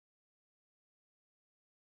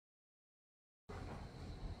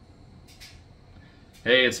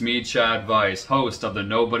Hey, it's me, Chad Weiss, host of the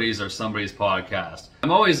Nobody's or Somebody's podcast. I'm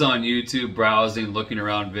always on YouTube browsing, looking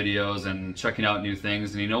around videos and checking out new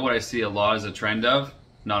things. And you know what I see a lot as a trend of?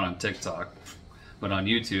 Not on TikTok, but on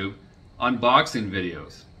YouTube. Unboxing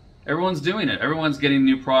videos. Everyone's doing it. Everyone's getting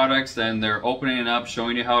new products and they're opening it up,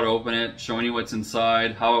 showing you how to open it, showing you what's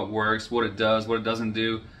inside, how it works, what it does, what it doesn't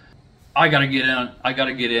do. I gotta get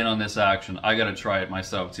in on this action. I gotta try it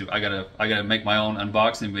myself too. I gotta make my own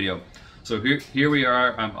unboxing video. So here we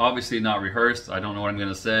are. I'm obviously not rehearsed. I don't know what I'm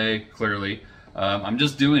gonna say, clearly. I'm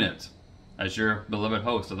just doing it. As your beloved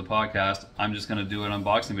host of the podcast, I'm just gonna do an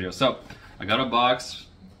unboxing video. So, I got a box,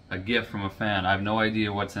 a gift from a fan. I have no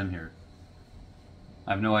idea what's in here.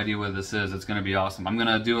 I have no idea what this is. It's gonna be awesome. I'm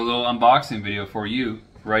gonna do a little unboxing video for you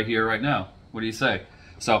right here, right now. What do you say?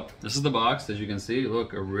 So, this is the box, as you can see.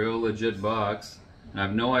 Look, a real legit box. And I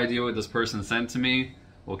have no idea what this person sent to me.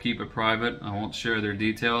 We'll keep it private. I won't share their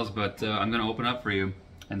details, but I'm going to open up for you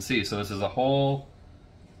and see. So this is a whole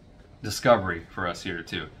discovery for us here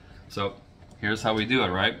too. So here's how we do it,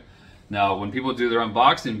 right? Now, when people do their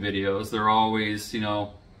unboxing videos, they're always, you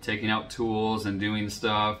know, taking out tools and doing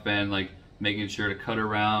stuff and like making sure to cut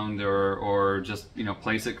around or just, you know,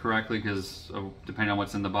 place it correctly because depending on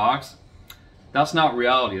what's in the box. That's not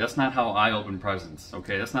reality. That's not how I open presents,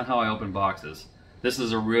 okay? That's not how I open boxes. This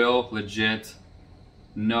is a real, legit,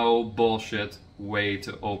 no bullshit way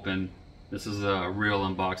to open. This is a real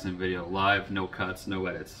unboxing video, live, no cuts, no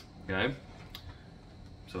edits, okay?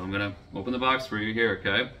 So I'm gonna open the box for you here,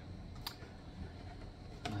 okay?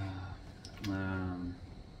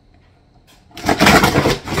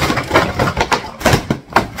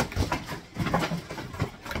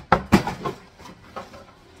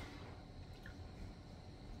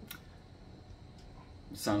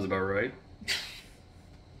 Sounds about right.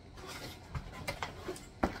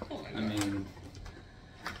 I mean,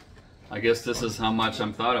 I guess this is how much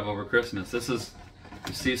I'm thought of over Christmas. This is,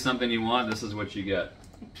 you see something you want, this is what you get.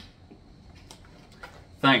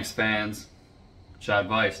 Thanks, fans. Chad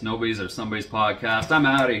Weiss, Nobody's or Somebody's podcast. I'm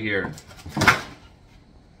out of here.